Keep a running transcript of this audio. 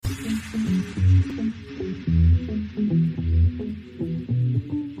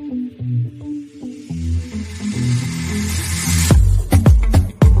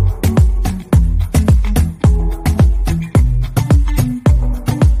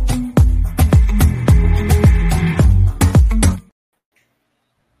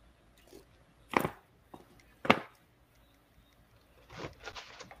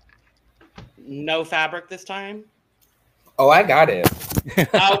No fabric this time? Oh, I got it.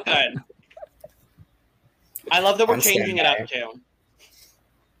 Oh, good. I love that we're changing it up, too.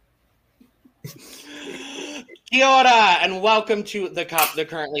 Kia ora, and welcome to the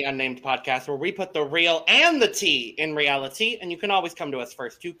Currently Unnamed podcast, where we put the real and the tea in reality, and you can always come to us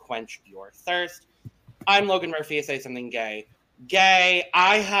first to quench your thirst. I'm Logan Murphy. Say something gay. Gay.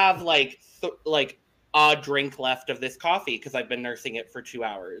 I have like a drink left of this coffee because I've been nursing it for 2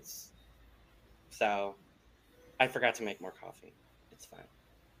 hours. So I forgot to make more coffee. It's fine.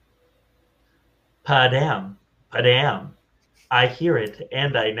 Padam, padam. I hear it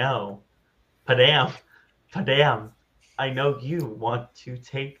and I know. Padam, padam. I know you want to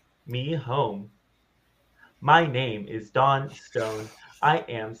take me home. My name is Dawn Stone. I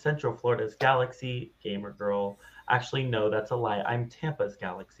am Central Florida's Galaxy Gamer Girl. Actually, no, that's a lie. I'm Tampa's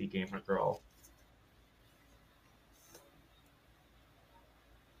Galaxy Gamer Girl.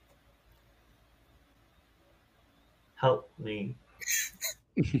 Help me.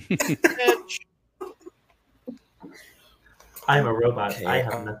 I'm a robot. Okay, I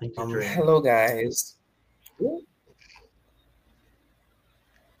have nothing to drink. Hello, guys. All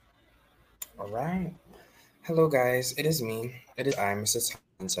right. Hello, guys. It is me. I'm Mr.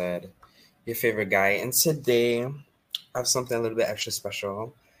 Said, your favorite guy. And today, I have something a little bit extra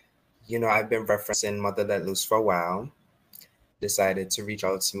special. You know, I've been referencing Mother Let Loose for a while. Decided to reach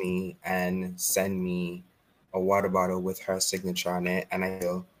out to me and send me a water bottle with her signature on it. And I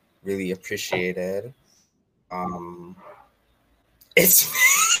feel really appreciated. It's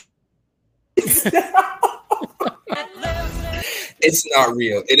not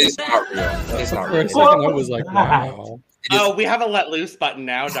real. It is not real. It's not For a real. second, I was like, wow. Oh, we have a let loose button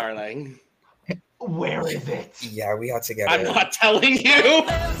now, darling. Where is it? Yeah, we had to get I'm it. not telling you.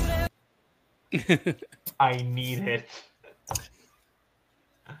 I need it.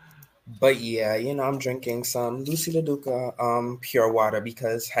 But yeah, you know, I'm drinking some Lucy LaDuca pure water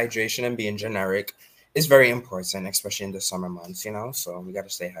because hydration and being generic is very important, especially in the summer months, you know? So we got to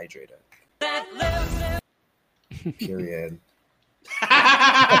stay hydrated. Period.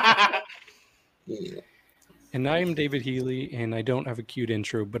 Yeah. And I am David Healy, and I don't have a cute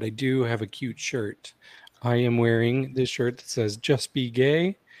intro, but I do have a cute shirt. I am wearing this shirt that says "Just Be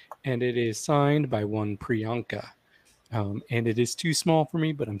Gay," and it is signed by one Priyanka. And it is too small for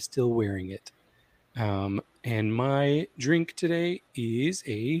me, but I'm still wearing it. And my drink today is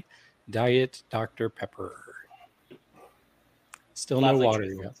a Diet Dr. Pepper. Still Lovely no water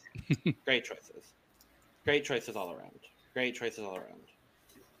choices. yet. Great choices. Great choices all around. Great choices all around.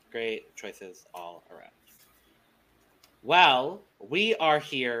 Great choices all around. Well, we are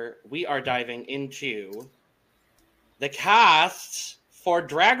here. We are diving into the cast for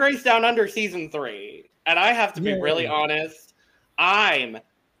Drag Race Down Under Season 3. And I have to be really honest, I'm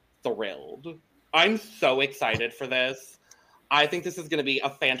thrilled. I'm so excited for this. I think this is going to be a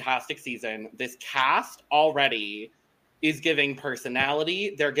fantastic season. This cast already is giving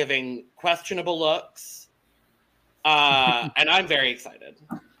personality. They're giving questionable looks. And I'm very excited.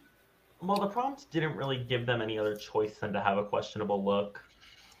 Well, the prompts didn't really give them any other choice than to have a questionable look.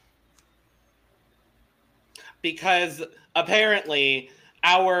 Because apparently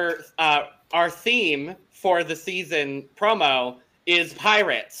our theme for the season promo is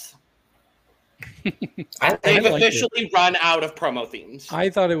pirates. They've officially run out of promo themes. I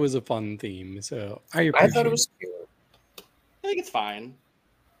thought it was a fun theme, so I thought it was cute. I think it's fine.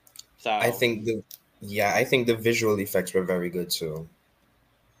 So I think the visual effects were very good too.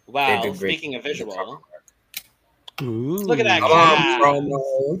 Wow, speaking of visual, Ooh. Look at that cat.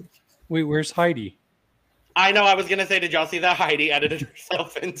 Wait, where's Heidi? I know, I was going to say, did y'all see that Heidi edited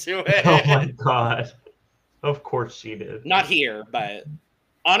herself into it? Oh my god. Of course she did. Not here, but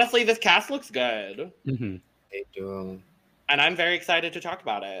honestly, this cast looks good. Mm-hmm. They do. And I'm very excited to talk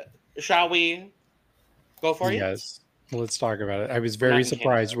about it. Shall we go for it? Yes, let's talk about it. I was very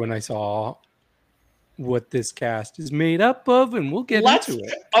surprised when I saw what this cast is made up of, and we'll get into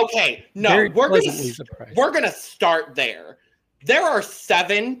it. Okay, no, Very we're surprised. gonna start there. There are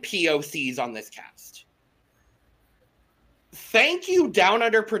 7 POCs on this cast. Thank you, Down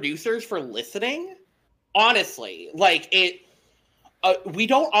Under producers, for listening. Honestly, like it. We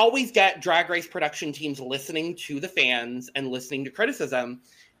don't always get Drag Race production teams listening to the fans and listening to criticism.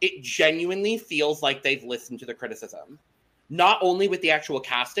 It genuinely feels like they've listened to the criticism. Not only with the actual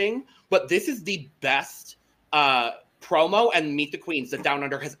casting, but this is the best promo and Meet the Queens that Down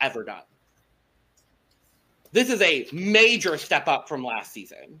Under has ever done. This is a major step up from last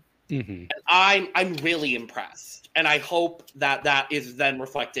season. Mm-hmm. And I'm really impressed. And I hope that that is then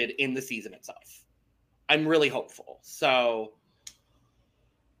reflected in the season itself. I'm really hopeful. So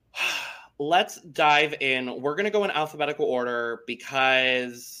let's dive in. We're going to go in alphabetical order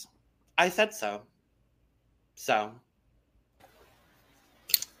because I said so. So,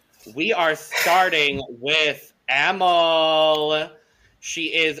 we are starting with Amal.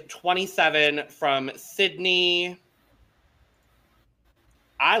 She is 27 from Sydney.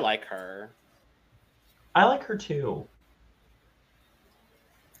 I like her. I like her too.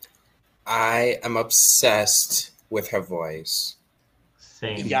 I am obsessed with her voice.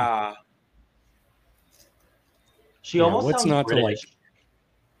 Same. Yeah. She Yeah, almost what's sounds not to like?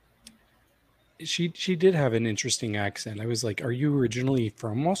 British. She did have an interesting accent. I was like, are you originally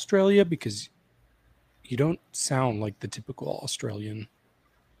from Australia? Because you don't sound like the typical Australian.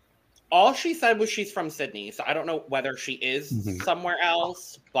 All she said was she's from Sydney, so I don't know whether she is somewhere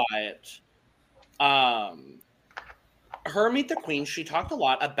else, but her Meet the Queen, she talked a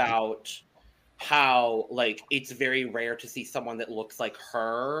lot about how like it's very rare to see someone that looks like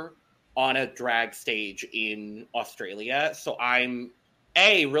her on a drag stage in Australia. So I'm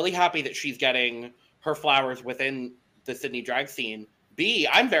really happy that she's getting her flowers within the Sydney drag scene. B,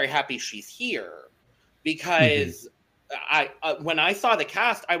 I'm very happy she's here because I when I saw the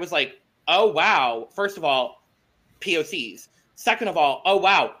cast, I was like, oh wow. First of all, POCs. Second of all, oh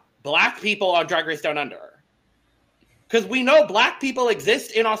wow, Black people on Drag Race Down Under. Because we know Black people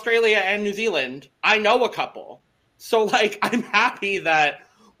exist in Australia and New Zealand. I know a couple. So like, I'm happy that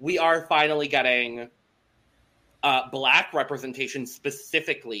we are finally getting Black representation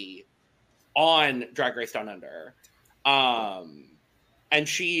specifically on Drag Race Down Under. And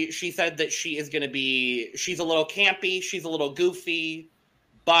she said that she is going to be, she's a little campy, she's a little goofy,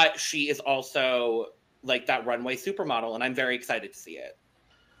 but she is also like that runway supermodel, and I'm very excited to see it.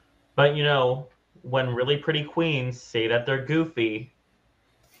 But you know, when really pretty queens say that they're goofy,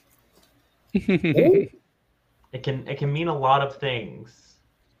 it can mean a lot of things.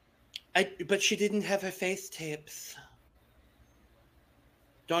 But she didn't have her face tapes.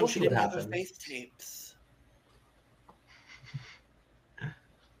 Dawn, We'll she see what didn't have her happens. face tapes.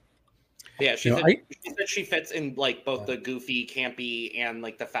 Yeah, she You know, said she fits in like both the goofy, campy, and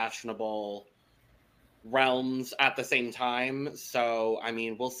like the fashionable realms at the same time. So, I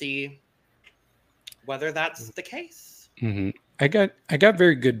mean, we'll see whether that's the case. I got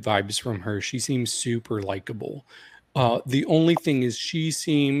very good vibes from her. She seems super likable. The only thing is she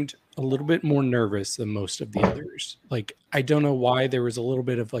seemed a little bit more nervous than most of the others. Like, I don't know why there was a little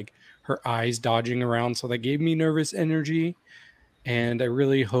bit of like her eyes dodging around. So that gave me nervous energy. And I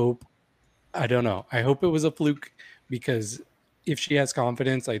really hope, I don't know. I hope it was a fluke because if she has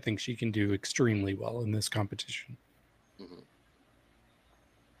confidence, I think she can do extremely well in this competition.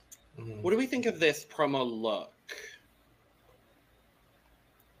 What do we think of this promo look?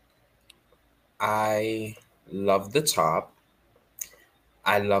 I love the top.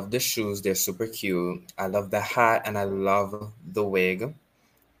 I love the shoes. They're super cute. I love the hat and I love the wig.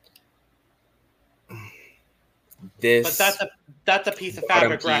 But that's a piece of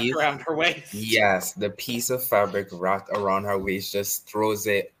fabric wrapped around her waist. Yes, the piece of fabric wrapped around her waist just throws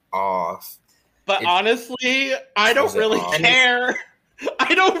it off. But honestly, I don't really care.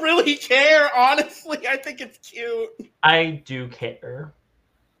 I don't really care, honestly. I think it's cute. I do care.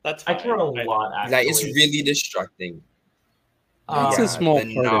 That's fine. I care a lot, actually. Like, it's really distracting. It's a small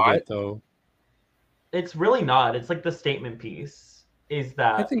part of it, though. It's really not. It's like the statement piece. Is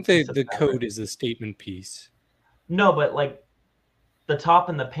that I think the code is a statement piece. No, but like the top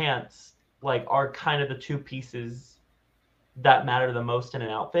and the pants like are kind of the two pieces that matter the most in an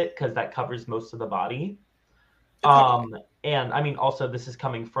outfit because that covers most of the body. And I mean, also this is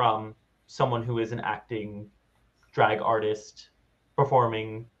coming from someone who is an acting drag artist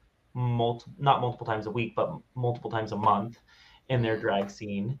performing not multiple times a week, but multiple times a month in their drag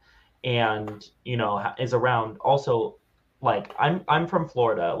scene, and you know is around also. Like I'm from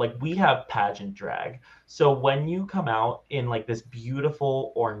Florida. Like we have pageant drag. So when you come out in like this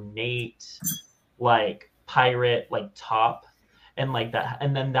beautiful ornate like pirate like top and like that,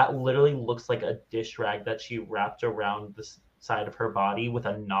 and then that literally looks like a dish rag that she wrapped around the side of her body with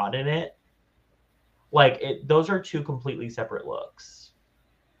a knot in it. Like those are two completely separate looks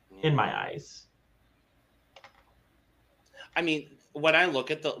in my eyes. I mean, when I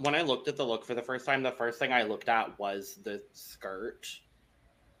looked at the look for the first time, the first thing I looked at was the skirt.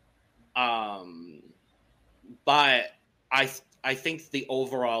 But I think the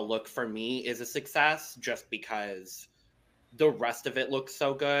overall look for me is a success just because the rest of it looks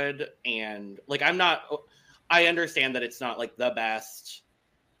so good, and like I understand that it's not like the best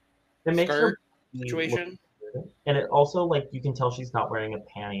skirt situation. And it also like you can tell she's not wearing a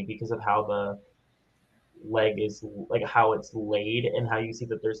panty because of how the leg is like how it's laid and how you see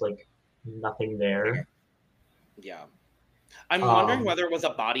that there's like nothing there. Yeah. I'm wondering Um, whether it was a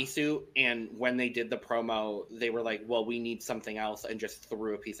bodysuit, and when they did the promo, they were like, well, we need something else, and just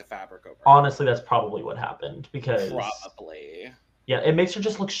threw a piece of fabric over it. honestly, that's probably what happened because Probably. yeah, it makes her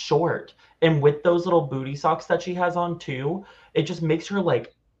just look short. And with those little booty socks that she has on too, it just makes her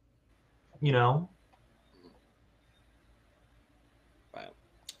like, you know. But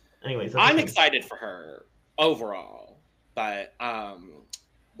Anyways, I'm excited for her overall. But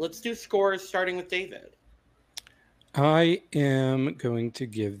let's do scores starting with David. I am going to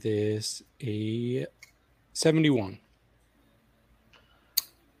give this a 71.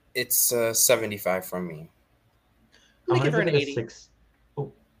 It's 75 from me. I'm gonna give her an 80. 6.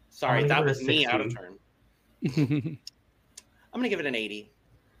 Oh, Sorry, that was me 60. out of turn. I'm gonna give it an 80.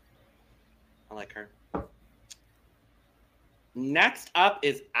 I like her. Next up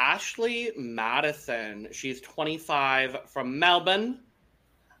is Ashley Madison. She's 25 from Melbourne.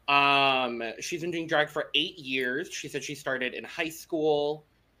 She's been doing drag for 8 years. She said she started in high school,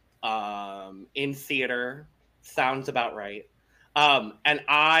 in theater. Sounds about right. And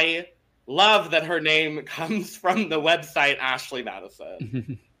I love that her name comes from the website Ashley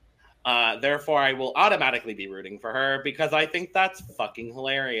Madison. Therefore, I will automatically be rooting for her because I think that's fucking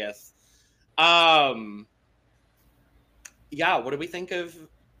hilarious. Yeah, what do we think of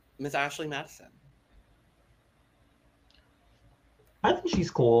Miss Ashley Madison? I think she's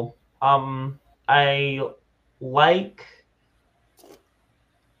cool. I like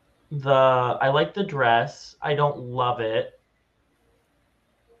the dress. I don't love it.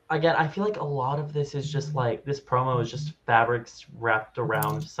 Again, I feel like a lot of this is just like this promo is just fabrics wrapped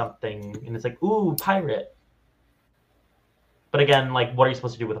around something, and it's like, ooh, pirate. But again, like, what are you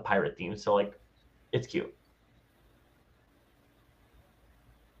supposed to do with a pirate theme? So like, it's cute.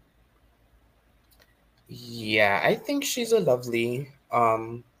 Yeah, I think she's a lovely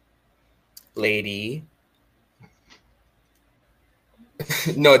lady.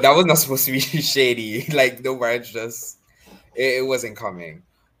 No, that was not supposed to be shady. Like the words just it wasn't coming.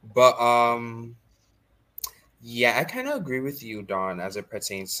 But yeah, I kind of agree with you, Dawn, as it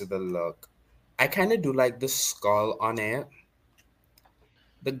pertains to the look. I kind of do like the skull on it.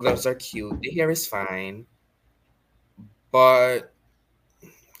 The gloves are cute. The hair is fine. But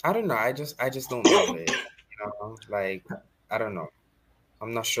I don't know. I just don't love it. Like I don't know.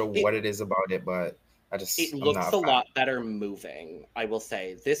 I'm not sure what it is about it, but It I'm looks not a a fan. lot better moving, I will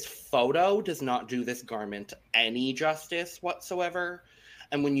say. This photo does not do this garment any justice whatsoever.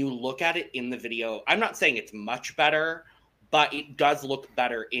 And when you look at it in the video, I'm not saying it's much better, but it does look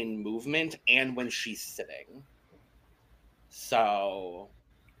better in movement and when she's sitting. So,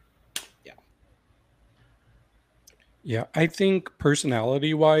 yeah. Yeah, I think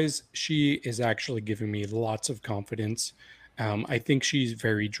personality wise, she is actually giving me lots of confidence. I think she's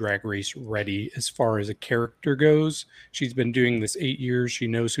very drag race ready as far as a character goes. She's been doing this 8 years. She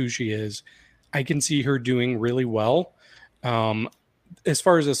knows who she is. I can see her doing really well. Um, as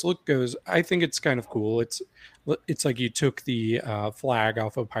far as this look goes, I think it's kind of cool. It's like you took the flag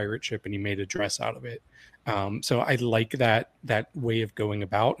off a pirate ship and you made a dress out of it. So I like that way of going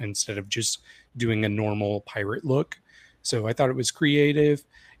about instead of just doing a normal pirate look. So I thought it was creative.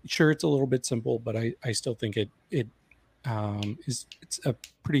 Sure, it's a little bit simple, but I still think it's a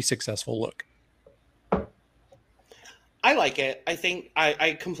pretty successful look. I like it. I think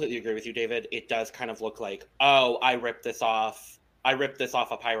I completely agree with you, David. It does kind of look like, oh, I ripped this off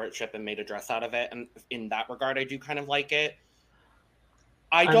a pirate ship and made a dress out of it. And in that regard, I do kind of like it.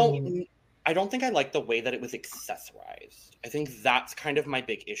 I don't think I like the way that it was accessorized. I think that's kind of my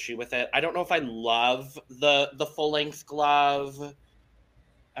big issue with it. I don't know if I love the full length glove.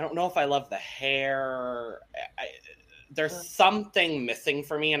 I don't know if I love the hair. There's something missing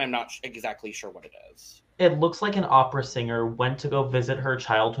for me, and I'm not exactly sure what it is. It looks like an opera singer went to go visit her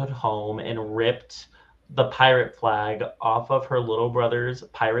childhood home and ripped the pirate flag off of her little brother's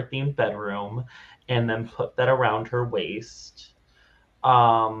pirate-themed bedroom and then put that around her waist.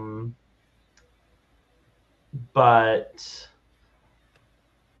 But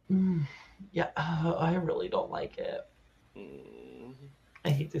yeah, I really don't like it. I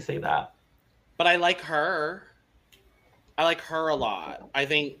hate to say that. But I like her. I like her a lot. I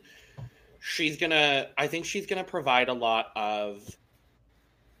think she's gonna provide a lot of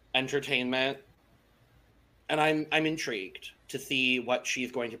entertainment. And I'm intrigued to see what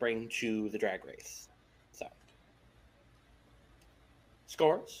she's going to bring to the drag race. So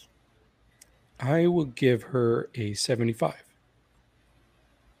scores? I will give her a 75.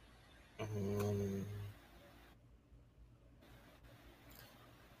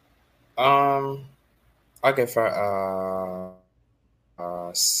 I'll give her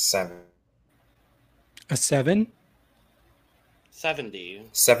 7. A 7? 70.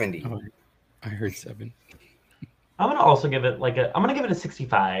 70. Oh, I heard 7. I'm gonna also give it I'm gonna give it a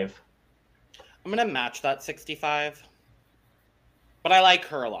 65. I'm going to match that 65. But I like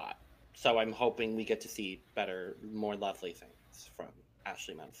her a lot. So I'm hoping we get to see better, more lovely things from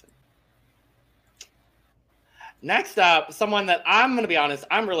Ashley Madison. Next up, someone that I'm going to be honest,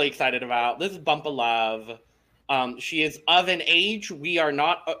 I'm really excited about. This is Bump of Love. She is of an age. We are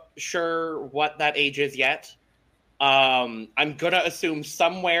not sure what that age is yet. I'm going to assume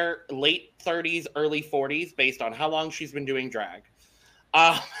somewhere late 30s, early 40s, based on how long she's been doing drag.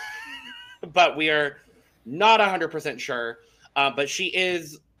 But we are not 100% sure. But she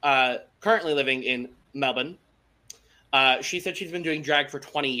is currently living in Melbourne. She said she's been doing drag for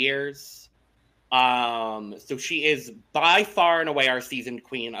 20 years. So she is by far and away our seasoned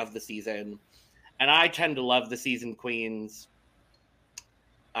queen of the season. And I tend to love the seasoned queens.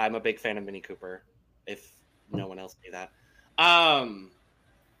 I'm a big fan of Minnie Cooper, if no one else knew that.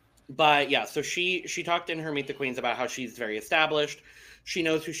 But yeah, so she talked in her Meet the Queens about how she's very established. She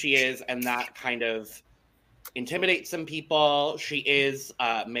knows who she is, and that kind of intimidates some people. She is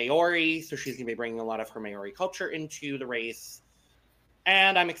Maori, so she's going to be bringing a lot of her Maori culture into the race.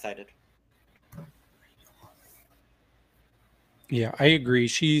 And I'm excited. Yeah, I agree.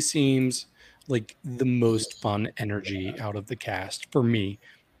 She seems like the most fun energy out of the cast for me.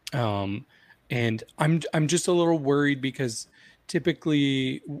 And I'm just a little worried because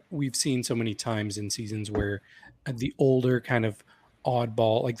typically we've seen so many times in seasons where the older kind of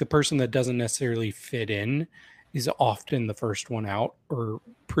oddball, like the person that doesn't necessarily fit in, is often the first one out or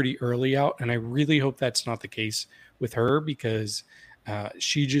pretty early out. And I really hope that's not the case with her because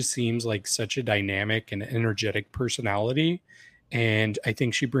she just seems like such a dynamic and energetic personality. And I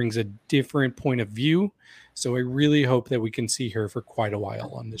think she brings a different point of view. So I really hope that we can see her for quite a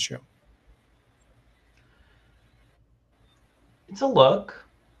while on this show. It's a look.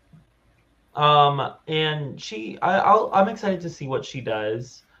 And I'm excited to see what she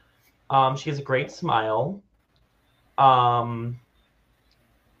does. She has a great smile. Honestly,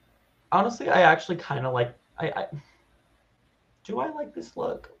 I actually kind of like. Do I like this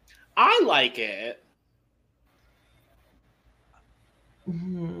look? I like it.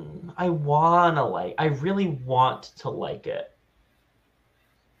 I really want to like it.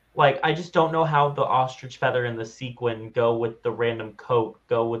 Like, I just don't know how the ostrich feather and the sequin go with the random coat,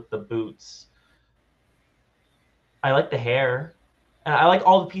 go with the boots. I like the hair. And I like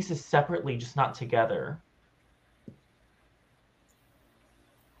all the pieces separately, just not together.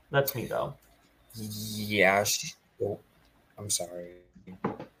 That's me, though. Yeah. I'm sorry.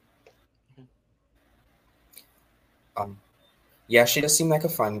 Yeah, she does seem like a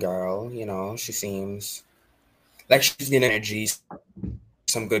fun girl. You know, she seems like she's getting energy,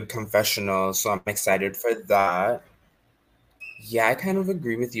 some good confessionals. So I'm excited for that. Yeah, I kind of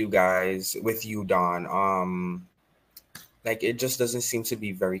agree with you guys, with you, Dawn. Like it just doesn't seem to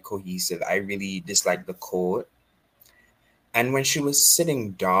be very cohesive. I really dislike the coat. And when she was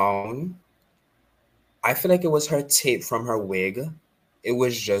sitting down, I feel like it was her tape from her wig. It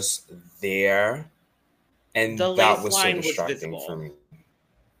was just there. And The that lace was so line was distracting visible. for me.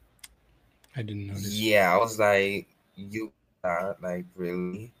 I didn't notice. Yeah, I was like, you like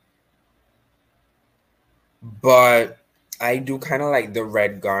really? But I do kind of like the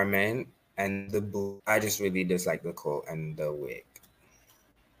red garment and the boot. I just really dislike the coat and the wig.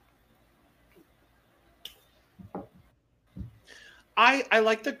 I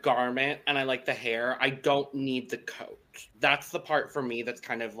like the garment and I like the hair. I don't need the coat. That's the part for me that's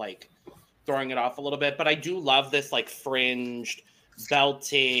kind of like throwing it off a little bit. But I do love this like fringed,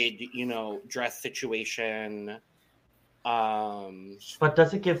 belted, dress situation. But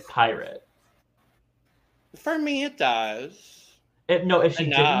does it give pirate? For me, it does. If she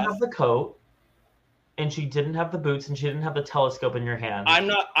didn't Enough. have the coat, and she didn't have the boots, and she didn't have the telescope in your hand.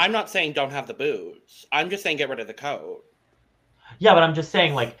 I'm not saying don't have the boots. I'm just saying get rid of the coat. Yeah, but I'm just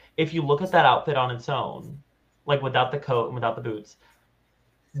saying, like, if you look at that outfit on its own, like without the coat and without the boots,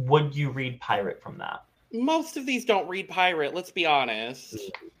 would you read pirate from that? Most of these don't read pirate, let's be honest.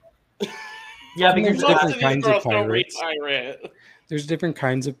 Yeah, because there's different kinds of don't read pirates. pirate. There's different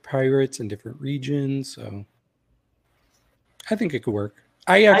kinds of pirates in different regions, so I think it could work.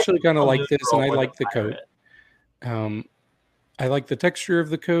 I actually kind of like this, and I like the coat. I like the texture of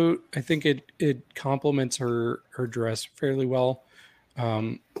the coat. I think it complements her dress fairly well.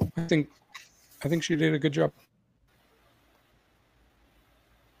 I think she did a good job.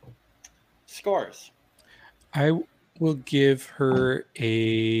 Scores. I will give her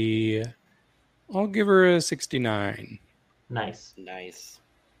I'll give her a 69. Nice.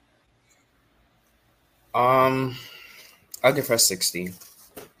 Um, I'll give her 60.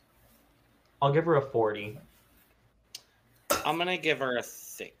 I'll give her a 40. I'm gonna give her a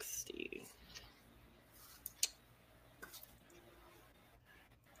 60.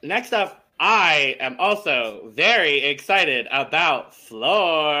 Next up, I am also very excited about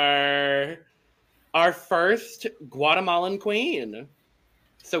Flor, our first Guatemalan queen.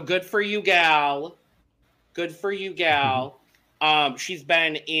 So good for you, gal. Good for you, gal. She's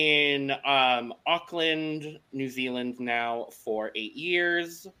been in Auckland, New Zealand now for 8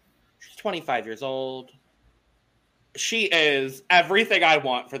 years. She's 25 years old. She is everything I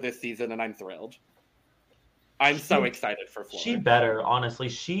want for this season, and I'm thrilled. I'm so excited for Flor. She better, honestly.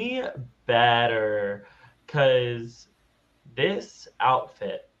 She better. Because this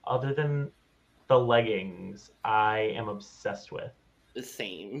outfit, other than the leggings, I am obsessed with. The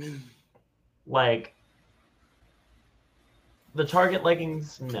same. Like, the Target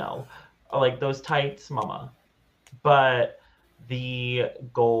leggings, no. Like, those tights, mama. But the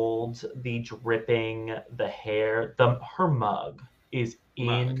gold, the dripping, the hair, her mug is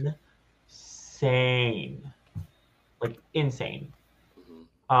insane. Like, insane.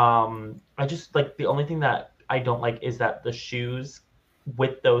 I just, like, the only thing that I don't like is that the shoes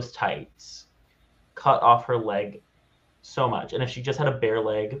with those tights cut off her leg so much. And if she just had a bare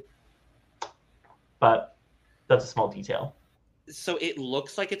leg, but that's a small detail. So it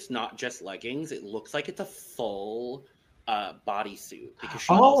looks like it's not just leggings. It looks like it's a full bodysuit because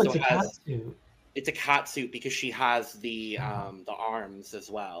she it's a catsuit. It's a catsuit because she has the arms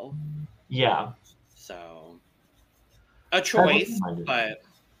as well. Yeah. So a choice, but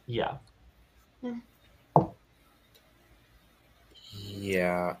yeah.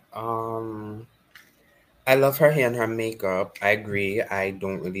 Yeah. I love her hair and her makeup. I agree. I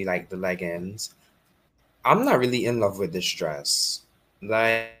don't really like the leggings. I'm not really in love with this dress.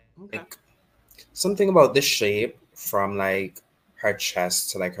 Like something about the shape from like her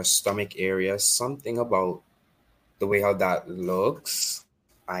chest to like her stomach area, something about the way how that looks,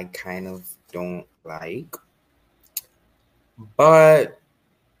 I kind of don't like. But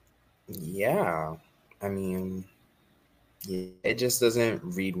yeah, I mean, yeah, it just doesn't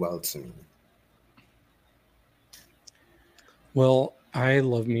read well to me. Well, I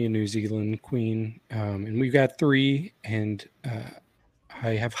love me a New Zealand queen, and we've got 3, and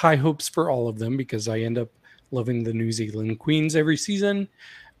I have high hopes for all of them because I end up loving the New Zealand queens every season.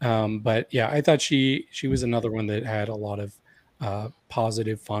 But yeah, I thought she was another one that had a lot of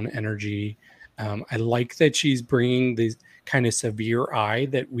positive, fun energy. I like that she's bringing this kind of severe eye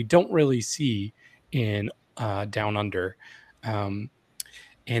that we don't really see in Down Under.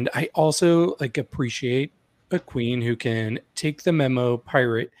 And I also like appreciate a queen who can take the memo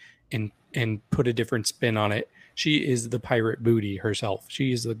pirate and put a different spin on it. She is the pirate booty herself.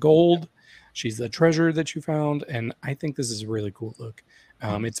 She is the gold. She's the treasure that you found. And I think this is a really cool look.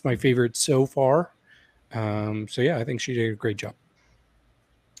 It's my favorite so far. So yeah, I think she did a great job.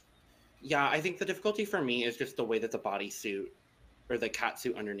 Yeah, I think the difficulty for me is just the way that the bodysuit or the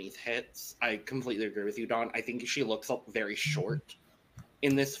catsuit underneath hits. I completely agree with you, Dawn. I think she looks very short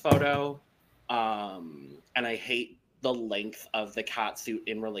in this photo. And I hate the length of the catsuit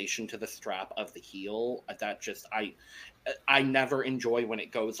in relation to the strap of the heel. That just, I never enjoy when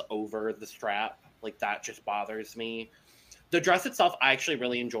it goes over the strap. Like, that just bothers me. The dress itself, I actually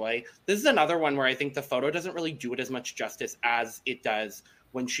really enjoy. This is another one where I think the photo doesn't really do it as much justice as it does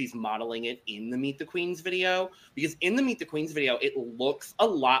when she's modeling it in the Meet the Queens video. Because in the Meet the Queens video, it looks a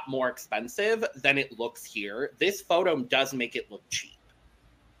lot more expensive than it looks here. This photo does make it look cheap.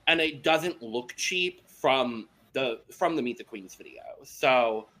 And it doesn't look cheap from the Meet the Queens video.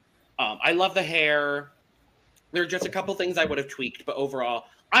 So I love the hair. There are just a couple things I would have tweaked, but overall,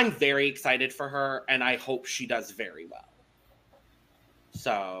 I'm very excited for her, and I hope she does very well.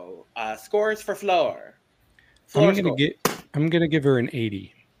 So scores for Flor. I'm gonna give her an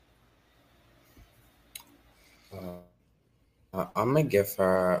 80. I'm gonna give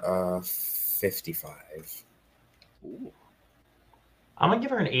her a 55. Ooh. I'm gonna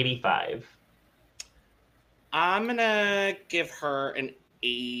give her an 85. I'm gonna give her an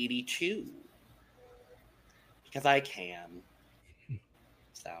 82 because I can.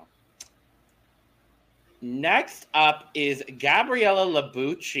 So next up is Gabriella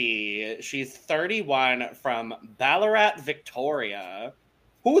Labucci. She's 31 from Ballarat, Victoria.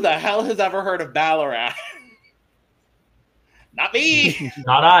 Who the hell has ever heard of Ballarat? Not me.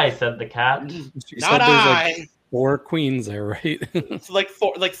 Not I, said the cat. Not I. Like 4 queens there, right? It's like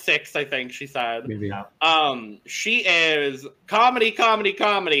 6, I think she said. Maybe. Yeah. She is comedy,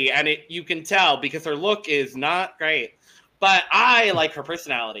 and you can tell because her look is not great. But I like her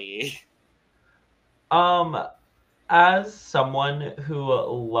personality. As someone who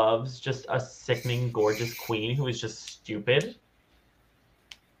loves just a sickening, gorgeous queen who is just stupid.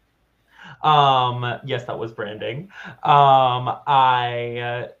 Yes, that was branding.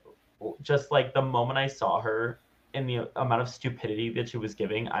 I just like the moment I saw her and the amount of stupidity that she was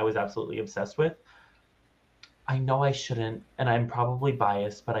giving, I was absolutely obsessed with. I know I shouldn't, and I'm probably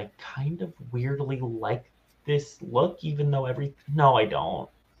biased, but I kind of weirdly like this look, even though no, I don't.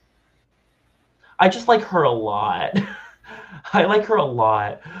 I just like her a lot. I like her a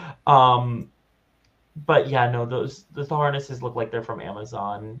lot. But yeah, no, the harnesses look like they're from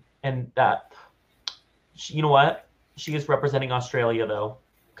Amazon, and that, you know what? She is representing Australia though,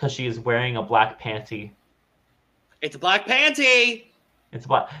 because she is wearing a black panty. It's a black panty. It's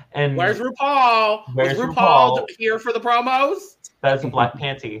black. And where's RuPaul? Where's Was RuPaul RuPaul? here for the promos? That is a black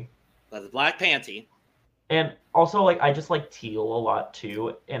panty. That's a black panty. And also, like, I just like teal a lot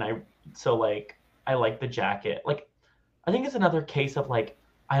too, and I like the jacket. Like, I think it's another case of like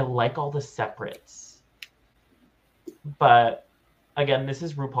I like all the separates, but again, this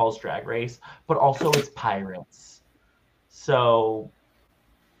is RuPaul's Drag Race, but also it's pirates, so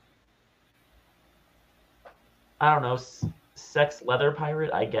I don't know, sex leather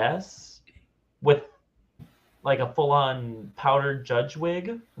pirate, I guess, with like a full-on powdered judge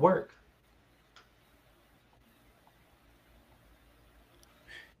wig work.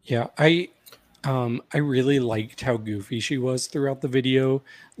 Yeah, I really liked how goofy she was throughout the video.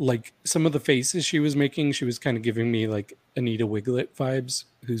 Like some of the faces she was making, she was kind of giving me like Anita Wiglet vibes,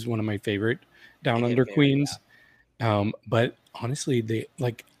 who's one of my favorite Down Under queens. But honestly, the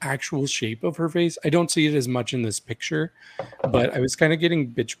like actual shape of her face, I don't see it as much in this picture, but I was kind of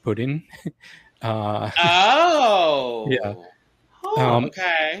getting bitch pudding. Oh, yeah.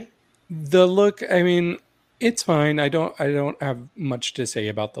 Okay. The look, I mean, it's fine. I don't have much to say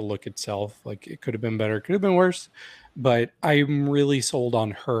about the look itself. Like it could have been better, could have been worse, but I'm really sold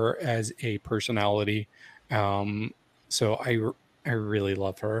on her as a personality. So I really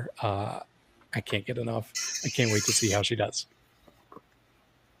love her. I can't get enough. I can't wait to see how she does.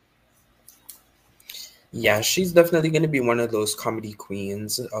 Yeah, she's definitely going to be one of those comedy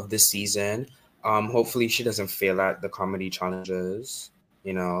queens of this season. Hopefully she doesn't fail at the comedy challenges.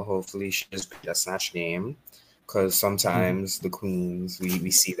 You know, hopefully she just beat a Snatch Game, because sometimes the queens,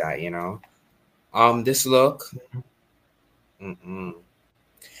 we see that, you know. This look,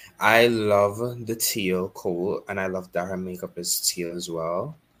 I love the teal coat, and I love that her makeup is teal as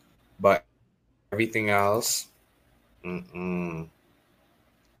well. But everything else, I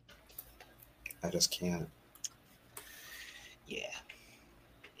just can't. Yeah.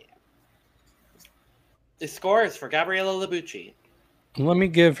 The scores for Gabriella Labucci. Let me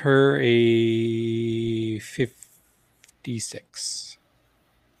give her a 56.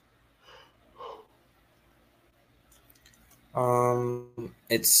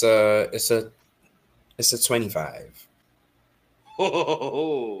 It's a 25.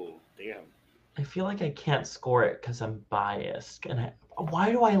 Oh, damn. I feel like I can't score it because I'm biased. And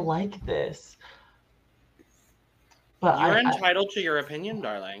why do I like this? But you're entitled to your opinion,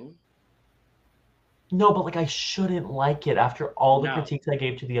 darling. No, but like I shouldn't like it after all the critiques I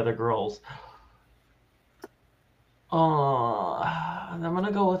gave to the other girls. I'm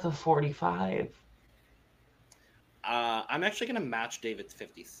gonna go with a 45. I'm actually gonna match David's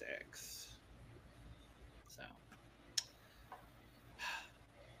 56. So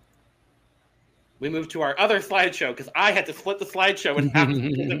we move to our other slideshow because I had to split the slideshow in half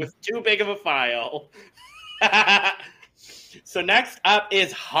because it was too big of a file. So next up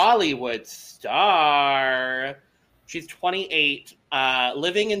is Hollywood star. She's 28,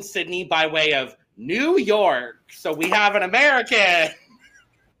 living in Sydney by way of New York. So we have an American.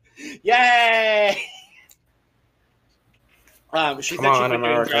 Yay! She said she's been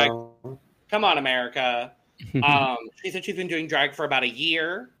doing drag. Come on, America. She said she's been doing drag for about a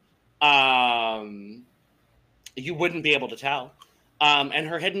year. You wouldn't be able to tell. And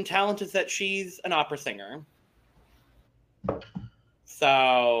her hidden talent is that she's an opera singer.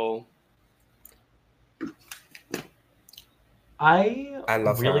 So I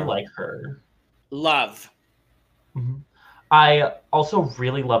love really her. like her. Love. Mm-hmm. I also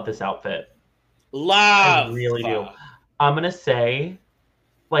really love this outfit. Love. I really do. I'm going to say,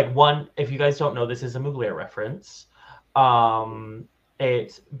 like, one, if you guys don't know, this is a Mugler reference.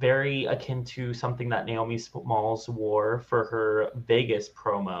 It's very akin to something that Naomi Smalls wore for her Vegas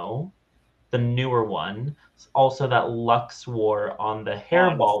promo, the newer one. Also that Lux wore on the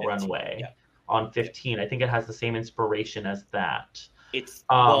Hairball runway on 15. I think it has the same inspiration as that. It's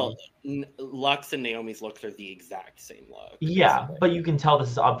Um, Lux and Naomi's looks are the exact same look. Yeah, basically. but you can tell this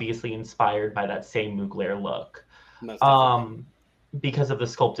is obviously inspired by that same Mugler look. Most definitely. Because of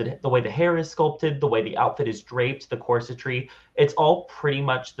the way the hair is sculpted, the way the outfit is draped, the corsetry, it's all pretty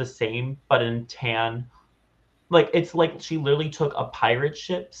much the same, but in tan. Like, it's like she literally took a pirate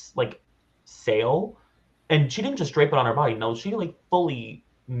ship's like sail, and she didn't just drape it on her body. No, she like fully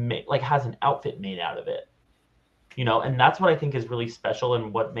has an outfit made out of it. And that's what I think is really special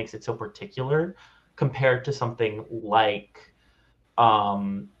and what makes it so particular compared to something like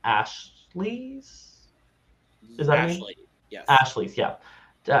Ashley's. Is that Ashley? Yes. Ashley's, yeah.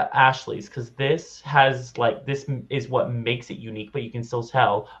 Ashley's, because this is what makes it unique, but you can still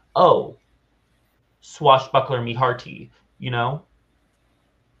tell, swashbuckler me hearty,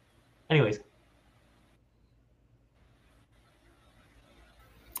 Anyways.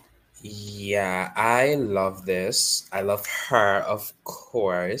 Yeah, I love this. I love her, of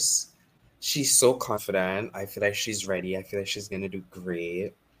course. She's so confident. I feel like she's ready. I feel like she's gonna do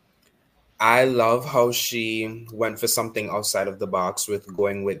great. I love how she went for something outside of the box with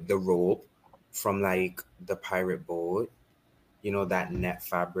going with the rope from like the pirate boat, that net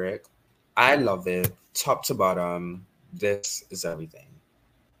fabric. I love it. Top to bottom, this is everything.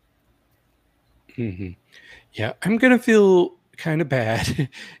 Yeah, I'm going to feel kind of bad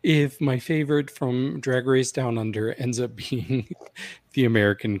if my favorite from Drag Race Down Under ends up being the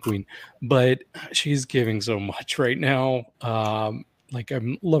American Queen. But she's giving so much right now. I'm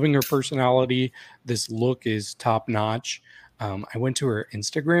loving her personality. This look is top notch. I went to her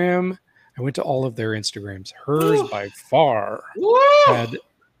Instagram. I went to all of their Instagrams. Hers by far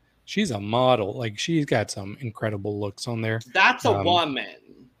she's a model. Like, she's got some incredible looks on there. That's a woman.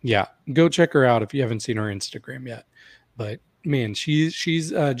 Yeah, go check her out if you haven't seen her Instagram yet. But man, she's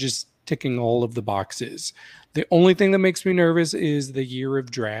just ticking all of the boxes. The only thing that makes me nervous is the year of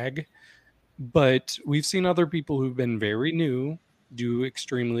drag. But we've seen other people who've been very new do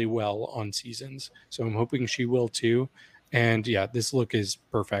extremely well on seasons. So I'm hoping she will too. And yeah, this look is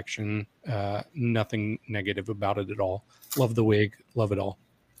perfection. Nothing negative about it at all. Love the wig. Love it all.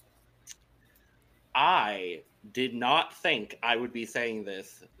 I did not think I would be saying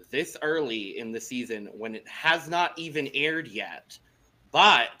this early in the season when it has not even aired yet.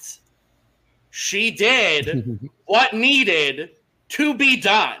 But she did what needed to be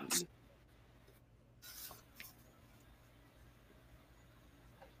done.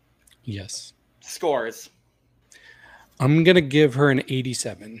 Yes. Scores. I'm going to give her an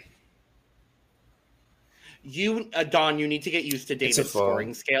 87. Dawn, you need to get used to David's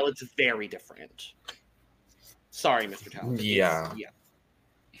scoring scale. It's very different. Sorry, Mr. Talented. Yeah.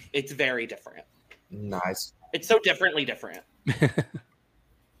 It's very different. Nice. It's so differently different.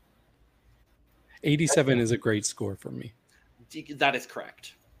 87 is a great score for me. That is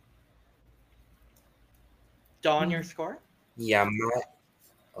correct. Dawn, your score? Yeah,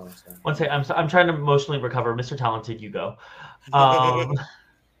 One second, I'm trying to emotionally recover. Mr. Talented, you go.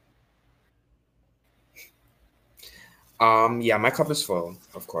 Yeah, my cup is full,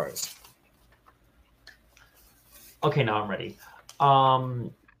 of course. Okay, now I'm ready.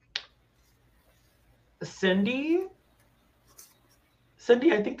 Cindy,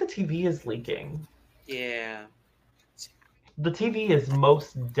 I think the TV is leaking. Yeah. The TV is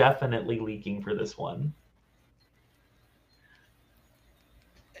most definitely leaking for this one.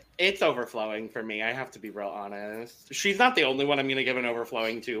 It's overflowing for me. I have to be real honest. She's not the only one I'm going to give an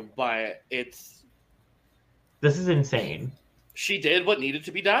overflowing to, but this is insane. She did what needed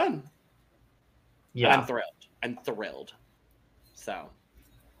to be done. Yeah. And I'm thrilled. So.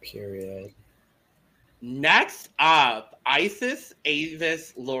 Period. Next up, Isis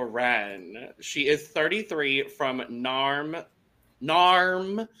Avis Loren. She is 33 from Narm,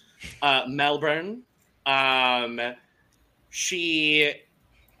 Melbourne. She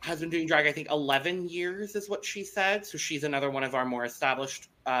has been doing drag, I think, 11 years is what she said. So she's another one of our more established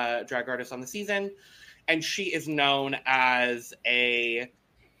drag artists on the season. And she is known as a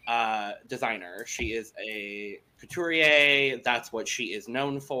designer. She is a couturier. That's what she is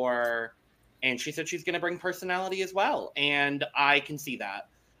known for. And she said she's going to bring personality as well. And I can see that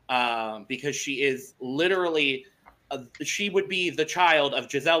because she is literally, she would be the child of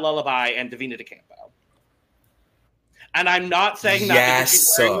Giselle Lullaby and Davina De Campo. And I'm not saying that because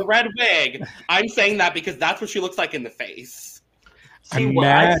she's wearing a red wig. I'm saying that because that's what she looks like in the face. I'm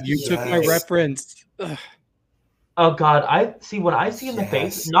mad you took my reference. Ugh. Oh God, what I see in the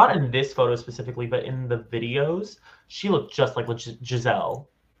face, not in this photo specifically, but in the videos, she looked just like Giselle.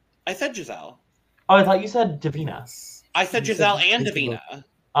 I said Giselle. Oh, I thought you said Davina. I said Giselle and Davina.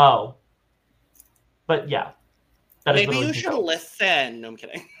 Oh. But yeah. That is Maybe literally you should no. listen. No, I'm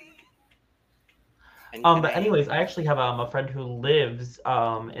kidding. But anyways, I actually have a friend who lives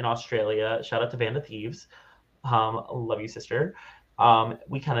in Australia. Shout out to Band of Thieves. Love you, sister.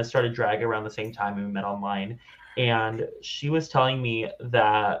 We kind of started drag around the same time and we met online. And she was telling me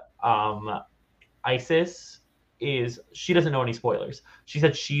that Isis she doesn't know any spoilers. She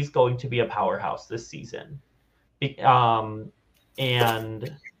said she's going to be a powerhouse this season. And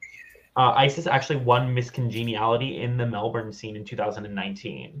Isis actually won Miss Congeniality in the Melbourne scene in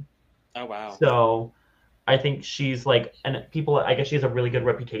 2019. Oh, wow. So I think she's like, and people, I guess she has a really good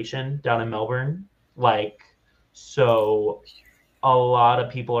reputation down in Melbourne. Like, so a lot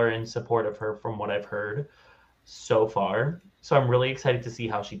of people are in support of her from what I've heard so far. So I'm really excited to see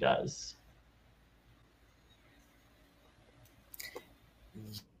how she does.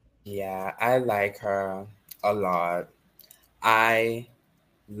 Yeah, I like her a lot. I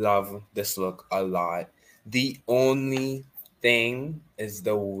love this look a lot. The only thing is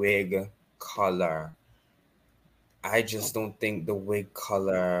the wig color. I just don't think the wig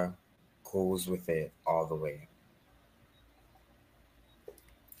color goes with it all the way.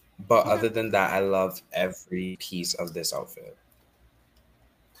 But Okay. other than that, I love every piece of this outfit.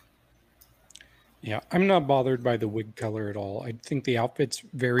 Yeah, I'm not bothered by the wig color at all. I think the outfit's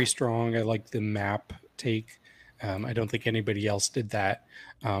very strong. I like the map take. I don't think anybody else did that.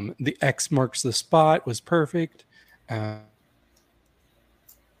 The X marks the spot was perfect. But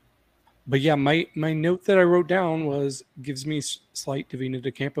yeah, my note that I wrote down was gives me slight Davina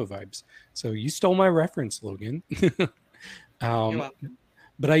De Campo vibes. So you stole my reference, Logan. You're welcome.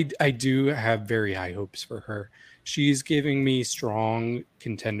 But I do have very high hopes for her. She's giving me strong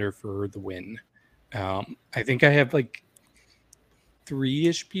contender for the win. I think I have like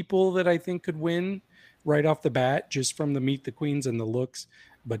 3-ish people that I think could win right off the bat just from the Meet the Queens and the looks,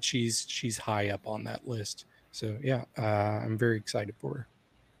 but she's high up on that list. So yeah, I'm very excited for her.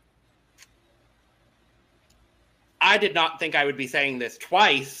 I did not think I would be saying this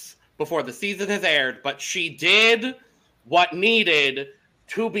twice before the season has aired, but she did what needed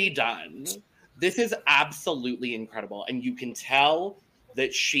to be done. This is absolutely incredible, and you can tell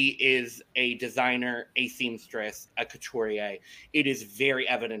that she is a designer, a seamstress, a couturier. It is very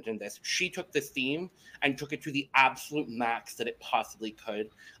evident in this. She took this theme and took it to the absolute max that it possibly could.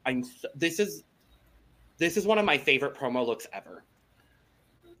 This is one of my favorite promo looks ever.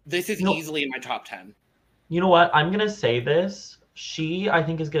 This is easily in my top 10. You know what? I'm going to say this. She, I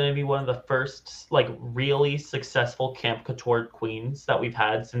think, is going to be one of the first, like, really successful Camp Couture queens that we've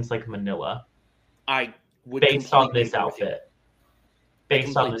had since, like, Manila. I would based on this agree with you. outfit.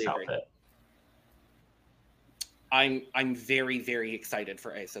 Based on this completely agree. outfit. I'm very, very excited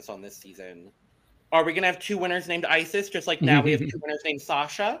for Isis on this season. Are we going to have 2 winners named Isis, just like now we have 2 winners named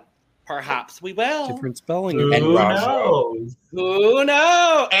Sasha? Perhaps we will. Different spelling. Who And Raja. knows? Who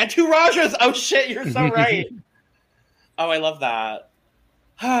knows? And 2 Rajas. Oh, shit, you're so right. Oh, I love that.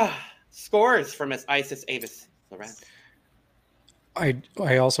 Scores for Miss Isis Avis Laurent.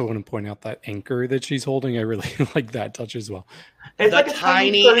 I also want to point out that anchor that she's holding. I really like that touch as well. It's The like a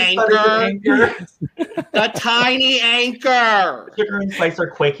tiny anchor. The tiny anchor. Sugar and Spice are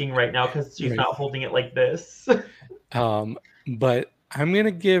quaking right now because she's Right. not holding it like this. But I'm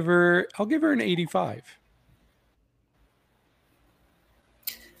gonna give her. I'll give her an 85.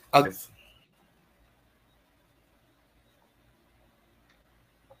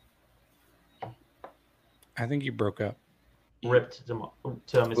 I think you broke up. Ripped to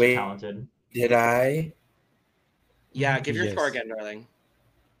Mr. Wait. Talented. Did I? Yeah, give your Yes. score again, darling.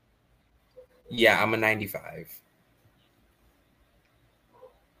 Yeah, I'm a 95.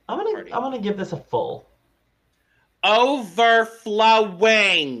 I'm gonna give this a full. Overflowing.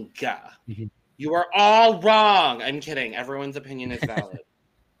 Mhm. You are all wrong. I'm kidding. Everyone's opinion is valid.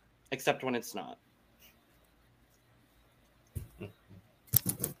 Except when it's not.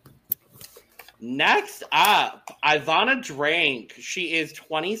 Next up, Ivana Drake. She is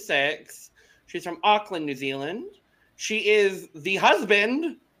 26. She's from Auckland, New Zealand. She is the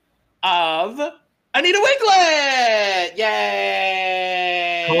husband of Anita Wiglet.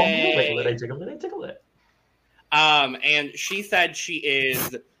 Yay! Call me Wiglet. I tickle it. And she said she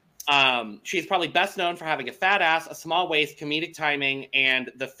is probably best known for having a fat ass, a small waist, comedic timing,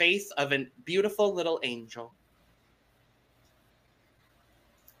 and the face of a beautiful little angel.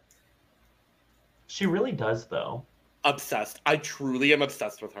 She really does, though. Obsessed. I truly am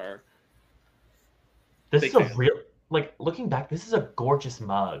obsessed with her. This Big is a fan. real, like, looking back, this is a gorgeous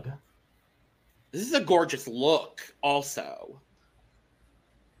mug. This is a gorgeous look, also.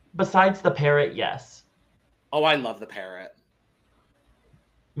 Besides the parrot, yes. Oh, I love the parrot.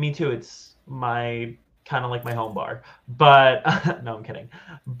 Me too. It's my kind of like my home bar. But no, I'm kidding.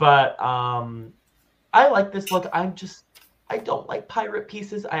 But I like this look. I don't like pirate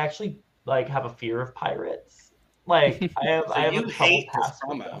pieces. I actually like have a fear of pirates. Like I have So I have you a trouble hate pass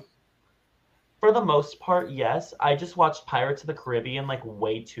with Nostromo. them. For the most part, yes. I just watched Pirates of the Caribbean like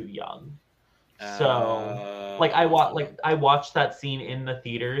way too young. So like I watched that scene in the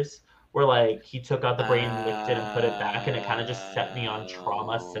theaters where like he took out the brain and licked it and put it back, and it kind of just set me on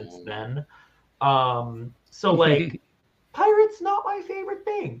trauma since then. So like Pirates not my favorite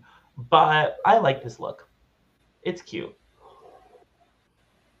thing, but I like this look. It's cute.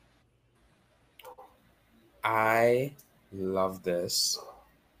 I love this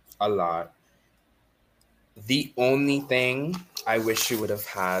a lot. The only thing I wish she would have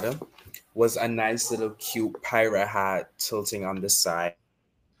had was a nice little cute pirate hat tilting on the side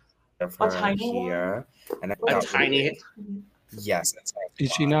of A her tiny here. And I A thought tiny. yes, that's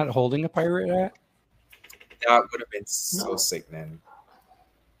Is she not holding a pirate hat? that would have been so No. sickening.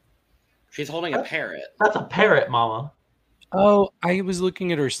 She's holding a parrot. That's a parrot, Mama. Oh, I was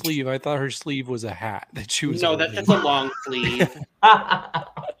looking at her sleeve. I thought her sleeve was a hat that she was. No, that's holding. just a long sleeve.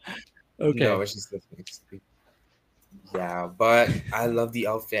 Okay. No, it's just yeah, but I love the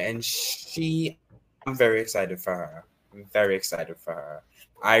outfit, and I'm very excited for her. I'm very excited for her.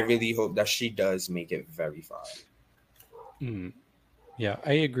 I really hope that she does make it very far. Yeah,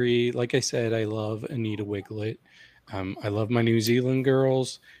 I agree. Like I said, I love Anita Wiglet. I love my New Zealand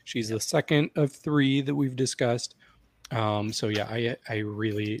girls. She's the second of 3 that we've discussed. So yeah, I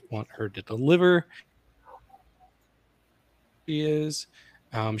really want her to deliver. She is.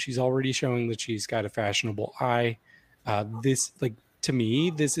 She's already showing that she's got a fashionable eye. This, like, to me,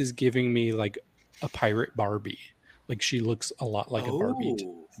 this is giving me like a pirate Barbie. Like, she looks a lot like a Barbie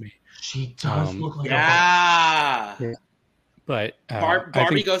to me. She does look like Yeah. Yeah. But Barbie I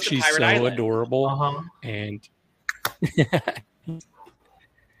think goes to she's Pirate so Island. adorable, Uh-huh. and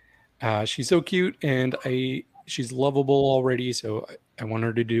she's so cute, and she's lovable already. So I want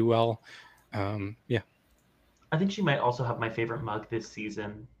her to do well. Yeah. I think she might also have my favorite mug this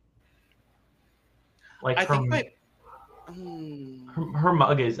season. Like I her, think her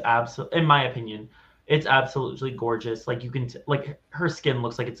mug is absolutely, in my opinion, it's absolutely gorgeous. Like you can, like her skin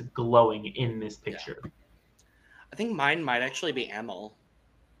looks like it's glowing in this picture. Yeah. I think mine might actually be Amel.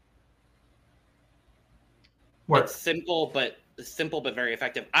 Work. It's simple but very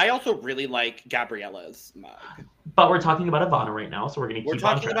effective. I also really like Gabriella's mug. But we're talking about Ivana right now, so we're going to We're keep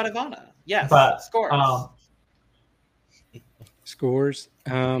on talking track. about Ivana. Yes. But, scores. Scores.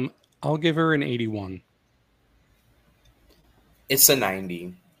 I'll give her an 81. It's a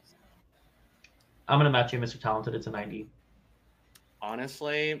 90. I'm going to match you, Mr. Talented. It's a 90.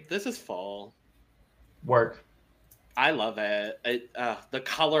 Honestly, this is full. Work. I love it. The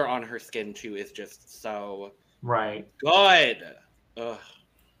color on her skin too is just so Right. good. Ugh.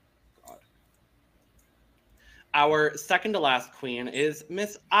 God. Our second to last queen is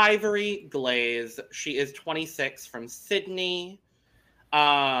Miss Ivory Glaze. She is 26 from Sydney.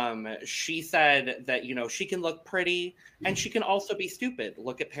 She said that, you know, she can look pretty and she can also be stupid.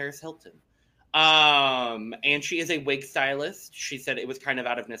 Look at Paris Hilton. And she is a wig stylist. She said it was kind of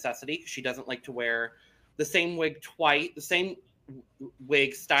out of necessity because she doesn't like to wear the same wig twice, the same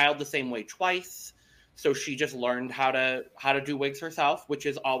wig styled the same way twice. So she just learned how to do wigs herself, which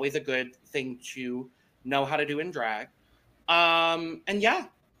is always a good thing to know how to do in drag. And yeah.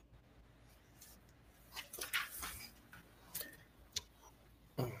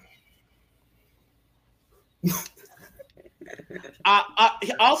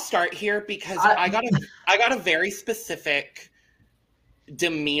 I'll start here because I got a very specific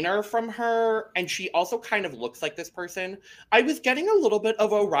demeanor from her, and she also kind of looks like this person. I was getting a little bit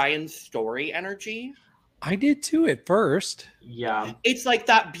of Orion's Story energy. I did too at first. Yeah. It's like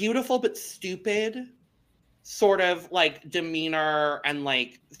that beautiful but stupid sort of like demeanor and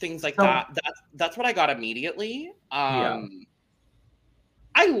like things like that. That's what I got immediately. Yeah.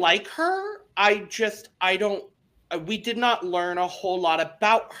 I like her. We did not learn a whole lot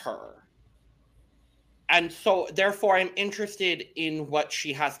about her. And so, therefore, I'm interested in what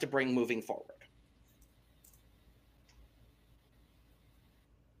she has to bring moving forward.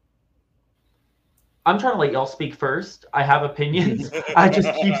 I'm trying to let y'all speak first. I have opinions. I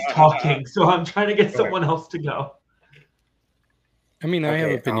just keep talking, so I'm trying to get someone else to go. I mean, I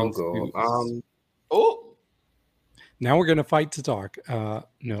have opinions. I'll go. Too. Oh, now we're gonna fight to talk.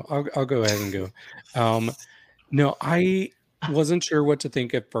 No, I'll go ahead and go. No, I wasn't sure what to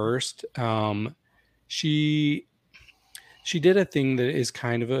think at first. She did a thing that is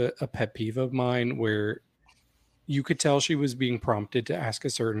kind of a pet peeve of mine, where you could tell she was being prompted to ask a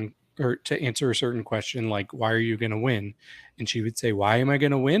certain or to answer a certain question, like, why are you going to win? And she would say, why am I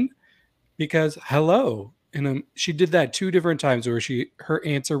going to win? Because hello. And she did that 2 different times where her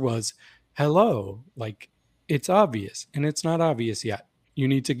answer was hello. Like, it's obvious, and it's not obvious yet. You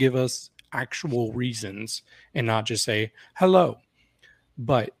need to give us actual reasons and not just say hello.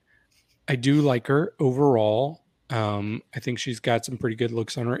 But I do like her overall. I think she's got some pretty good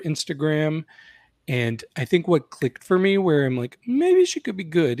looks on her Instagram. And I think what clicked for me, where I'm like, maybe she could be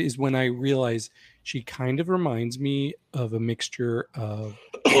good, is when I realize she kind of reminds me of a mixture of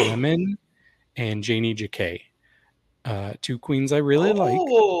Lemon and Janie Jacquet. 2 queens I really like.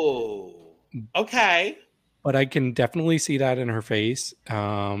 Oh, okay. But I can definitely see that in her face.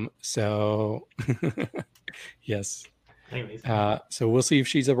 So, yes. Anyways. So we'll see if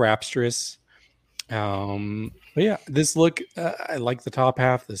she's a rapstress. But yeah, this look, I like the top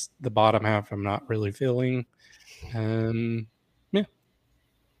half. The bottom half, I'm not really feeling. Yeah.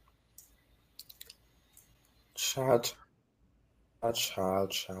 Child. I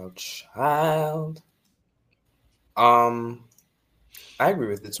agree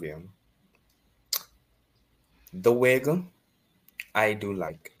with this view. The wig, I do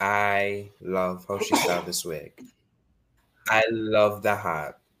like. I love how she styled this wig. I love the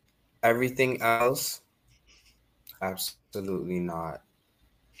hat. Everything else, absolutely not.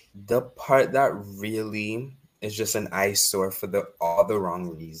 The part that really is just an eyesore for all the wrong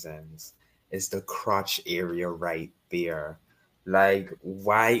reasons is the crotch area right there. Like,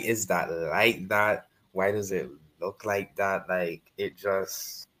 why is that like that? Why does it look like that? Like, it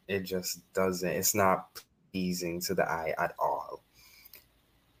just doesn't. It's not pleasing to the eye at all.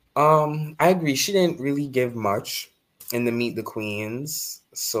 I agree. She didn't really give much in the Meet the Queens,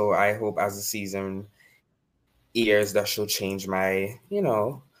 so I hope as the season airs that she'll change my,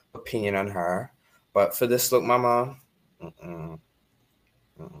 opinion on her. But for this look, Mama,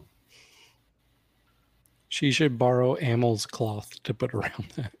 She should borrow Amel's cloth to put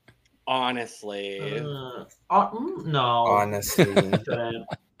around that. Honestly, No. honestly,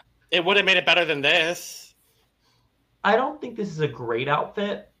 it would have made it better than this. I don't think this is a great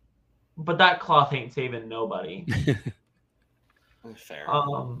outfit, but that cloth ain't saving nobody. Fair.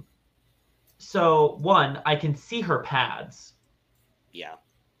 So one, I can see her pads. Yeah.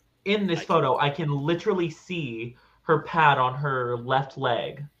 In this photo, I can literally see her pad on her left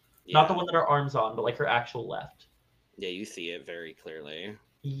leg. Yeah. Not the one that her arm's on, but like her actual left. Yeah, you see it very clearly.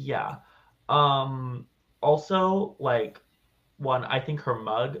 Yeah. Also, like, one, I think her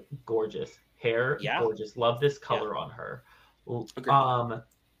mug, gorgeous. Hair, gorgeous. Love this color on her. Agreed.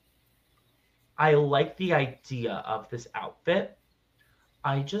 I like the idea of this outfit.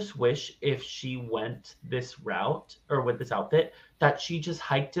 I just wish if she went this route or with this outfit that she just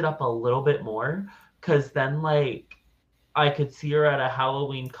hiked it up a little bit more, because then like I could see her at a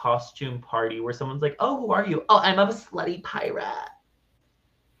Halloween costume party where someone's like, oh, who are you? Oh, I'm a slutty pirate.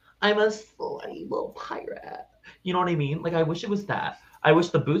 I'm a slutty little pirate. You know what I mean? Like, I wish it was that. I wish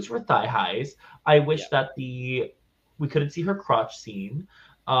the boots were thigh highs. I wish that we couldn't see her crotch seam.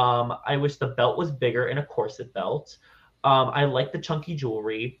 I wish the belt was bigger in a corset belt. I like the chunky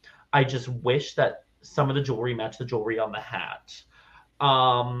jewelry. I just wish that some of the jewelry matched the jewelry on the hat.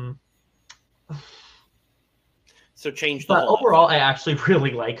 So change the But whole overall, I actually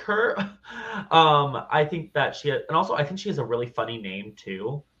really like her. I think that and also I think she has a really funny name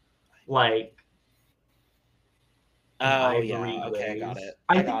too. Like, yeah. Okay, I got it.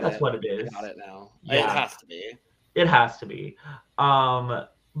 I think that's what it is. I got it now. Yeah. It has to be. It has to be.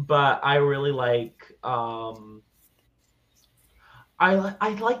 But I really like. I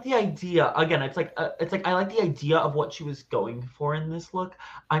like the idea. Again, it's like I like the idea of what she was going for in this look.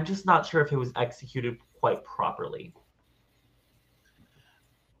 I'm just not sure if it was executed quite properly.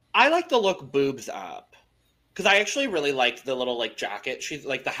 I like the look boobs up, because I actually really like the little like jacket. She's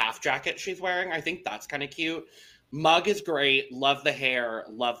like the half jacket she's wearing. I think that's kind of cute. Mug is great. Love the hair.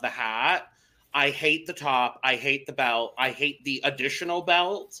 Love the hat. I hate the top. I hate the belt. I hate the additional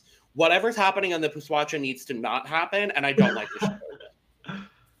belt. Whatever's happening on the Puswacha needs to not happen, and I don't like the show.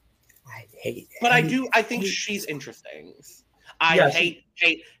 But I think she's interesting. I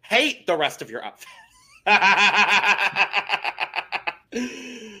hate the rest of your outfit.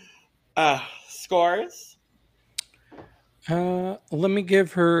 Scores? Let me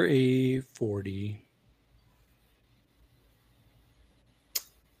give her a 40.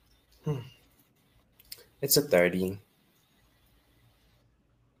 It's a 30.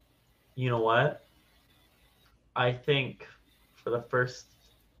 You know what? I think for the first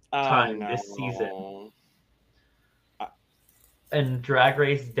time this season, and Drag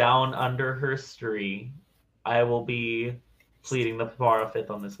Race Down Under Her Street, I will be pleading the bar of fifth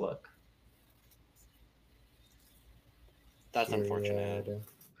on this look. That's unfortunate. Period.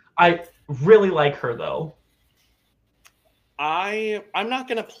 I really like her though. I'm not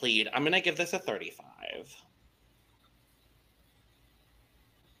gonna plead. I'm gonna give this a 35.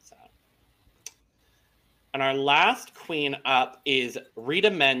 So. And our last queen up is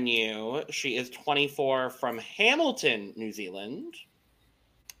Rita Menu. She is 24 from Hamilton, New Zealand.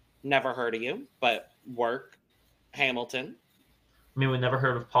 Never heard of you, but work Hamilton. I mean, we never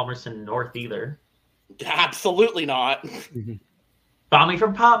heard of Palmerston North either. Absolutely not. Bommy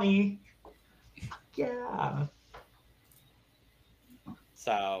from Pommy. Yeah.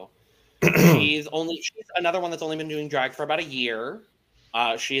 So she's another one that's only been doing drag for about a year.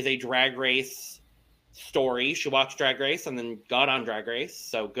 She is a Drag Race story. She watched Drag Race and then got on Drag Race.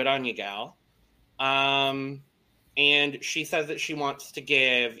 So good on you, gal. And she says that she wants to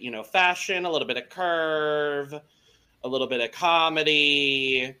give, fashion, a little bit of curve, a little bit of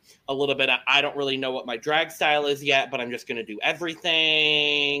comedy, a little bit of, I don't really know what my drag style is yet, but I'm just going to do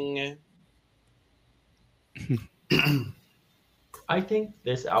everything. I think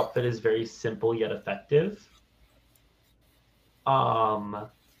this outfit is very simple yet effective.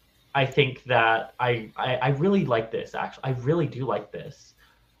 I think that I really like this, actually. I really do like this.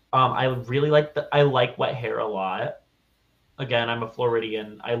 I like wet hair a lot. Again, I'm a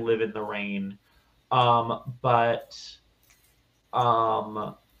Floridian. I live in the rain.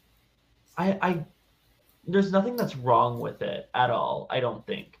 There's nothing that's wrong with it at all, I don't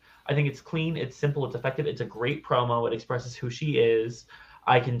think. I think it's clean, it's simple, it's effective, it's a great promo, it expresses who she is.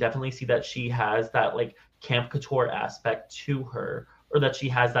 I can definitely see that she has that like camp couture aspect to her, or that she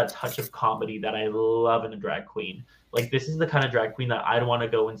has that touch of comedy that I love in a drag queen. Like, this is the kind of drag queen that I'd want to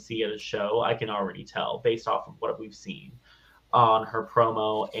go and see at a show. I can already tell based off of what we've seen on her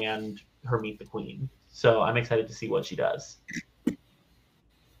promo and her Meet the Queen. So I'm excited to see what she does.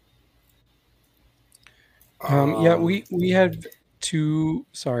 Yeah, we had two.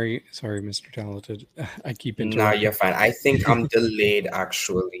 Sorry, Mr. Talented. I keep interrupting. Nah, you're fine. I think I'm delayed,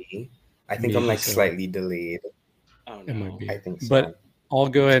 actually. I think I'm Me like too. slightly delayed. Oh, no. It might be. I think so. But I'll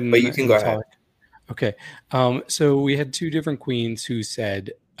go ahead and But you can go ahead. talk. Okay. So we had two different queens who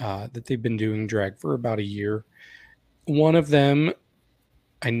said that they've been doing drag for about a year. One of them,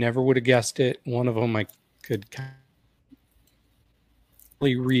 I never would have guessed it. One of them I could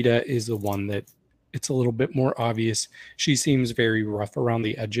Rita is the one that it's a little bit more obvious. She seems very rough around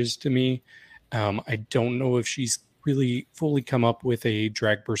the edges to me. I don't know if she's really fully come up with a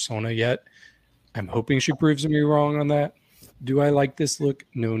drag persona yet. I'm hoping she proves me wrong on that. Do I like this look?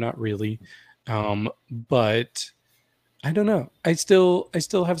 No, not really. But I don't know. I still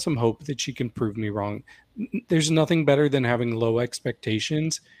have some hope that she can prove me wrong. There's nothing better than having low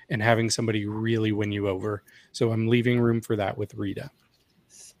expectations and having somebody really win you over. So I'm leaving room for that with Rita.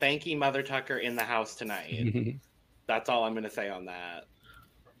 Spanky Mother Tucker in the house tonight. That's all I'm going to say on that.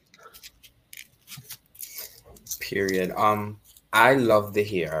 Period. I love the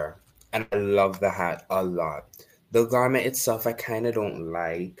hair and I love the hat a lot. The garment itself, I kind of don't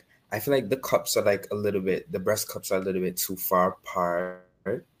like. I feel like the cups are like the breast cups are a little bit too far apart.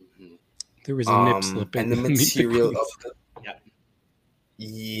 There was a nip slip and the in Meet the material of Queens. the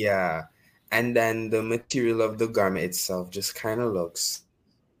yeah, and then the material of the garment itself just kind of looks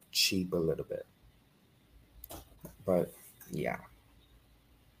cheap a little bit. But yeah,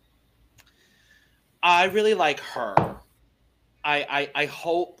 I really like her. I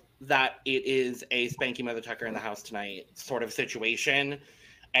hope that it is a Spanky Mother Tucker in the house tonight sort of situation,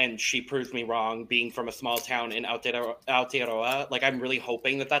 and she proves me wrong, being from a small town in Aotearoa. Like, I'm really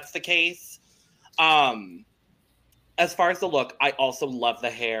hoping that that's the case. As far as the look, I also love the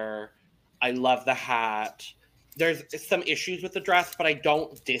hair. I love the hat. There's some issues with the dress, but I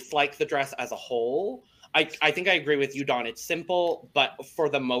don't dislike the dress as a whole. I think I agree with you, Dawn. It's simple, but for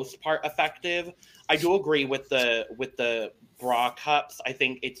the most part effective. I do agree with the bra cups. I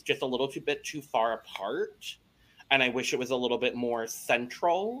think it's just a little bit too far apart, and I wish it was a little bit more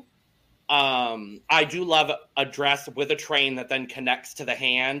central. I do love a dress with a train that then connects to the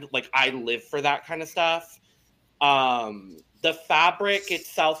hand. Like, I live for that kind of stuff. The fabric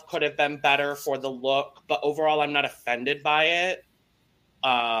itself could have been better for the look, but overall, I'm not offended by it.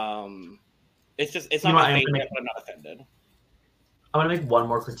 It's not my favorite, but I'm not offended. I'm going to make one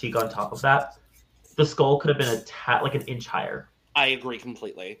more critique on top of that. The skull could have been like an inch higher. I agree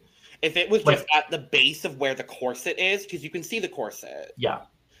completely. If it was just at the base of where the corset is, because you can see the corset. Yeah.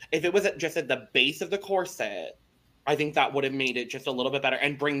 If it was just at the base of the corset, I think that would have made it just a little bit better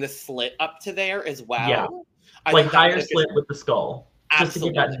and bring the slit up to there as well. Yeah. I like higher slit with the skull.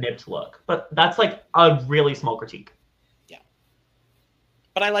 Absolutely. Just to get that nipped look. But that's like a really small critique. Yeah.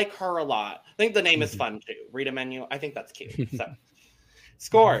 but I like her a lot. I think the name is fun too. Rita Menu. I think that's cute. So,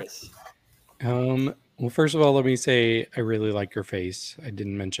 scores. Well, first of all, let me say I really like her face. I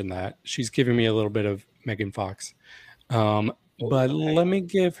didn't mention that. She's giving me a little bit of Megan Fox. But let me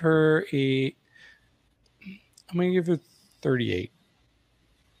give her I'm going to give her 38.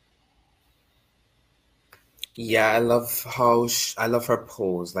 Yeah, I love how I love her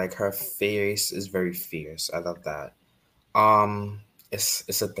pose. Like her face is very fierce. I love that.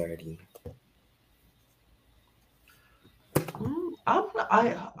 It's a 30.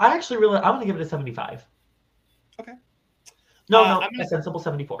 I actually really I'm gonna give it a 75. Okay. No, a sensible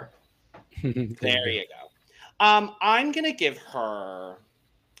 74. There you go. I'm gonna give her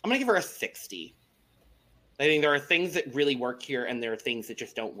a 60. I think there are things that really work here, and there are things that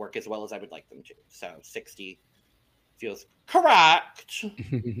just don't work as well as I would like them to. So 60 feels correct.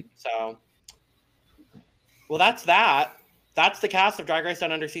 So, well, that's that. That's the cast of Drag Race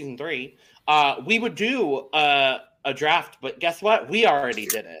Down Under Season 3. We would do a draft, but guess what? We already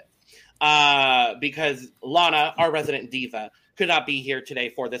did it. Because Lana, our resident diva, could not be here today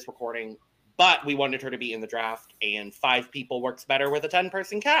for this recording, but we wanted her to be in the draft, and 5 people works better with a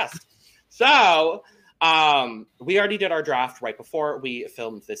 10-person cast. So, we already did our draft right before we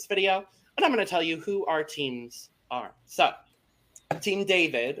filmed this video, and I'm going to tell you who our teams are. So, Team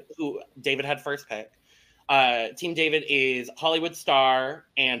David, who David had first pick. Team David is Hollywood Star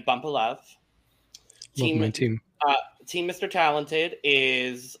and Bump of Love. Love my team. Team Mr. Talented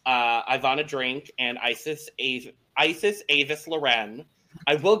is Ivana Drink and Isis Avis Loren.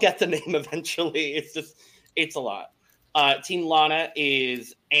 I will get the name eventually. It's a lot. Team Lana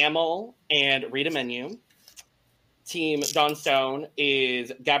is Amel and Rita Menu. Team Dawn Stone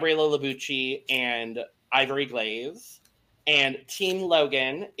is Gabriella Labucci and Ivory Glaze. And Team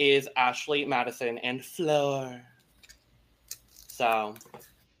Logan is Ashley Madison and Fleur. So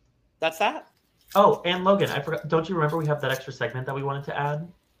that's that. Oh, and Logan, I forgot. Don't you remember we have that extra segment that we wanted to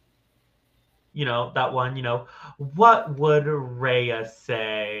add? You know, that one, what would Rhea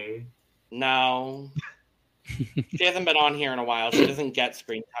say? No. She hasn't been on here in a while. She doesn't get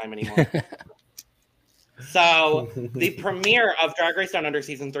screen time anymore. So the premiere of Drag Race Down Under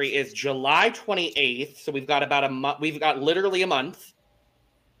Season 3 is July 28th. So we've got about a month. We've got literally a month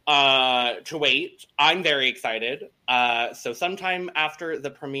to wait. I'm very excited. So sometime after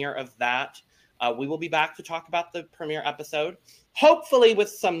the premiere of that, we will be back to talk about the premiere episode, hopefully with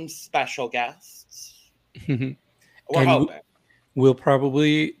some special guests. We're hoping. We'll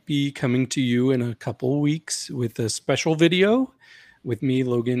probably be coming to you in a couple weeks with a special video with me,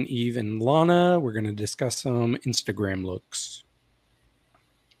 Logan, Eve, and Lana. We're going to discuss some Instagram looks.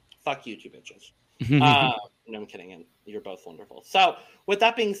 Fuck you two bitches. No, I'm kidding. You're both wonderful. So with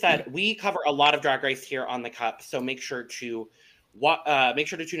that being said, we cover a lot of Drag Race here on the Cup. So make sure to tune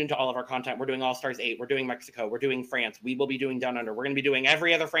into all of our content. We're doing All Stars 8. We're doing Mexico. We're doing France. We will be doing Down Under. We're going to be doing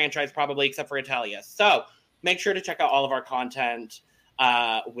every other franchise probably except for Italia. So make sure to check out all of our content.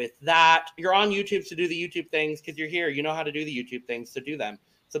 With that, you're on YouTube, so do the YouTube things because you're here. You know how to do the YouTube things, so do them.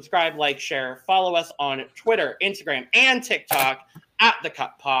 Subscribe, like, share. Follow us on Twitter, Instagram, and TikTok at The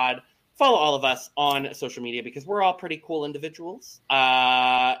Cup Pod. Follow all of us on social media because we're all pretty cool individuals.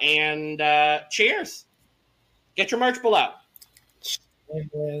 And cheers. Get your merch below.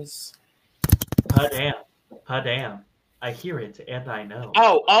 Cheers. Padam. I hear it and I know.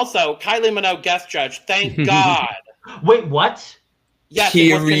 Oh, also, Kylie Minogue guest judge. Thank God. Wait, what? Yes,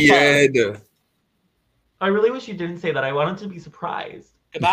 period. I really wish you didn't say that. I wanted to be surprised.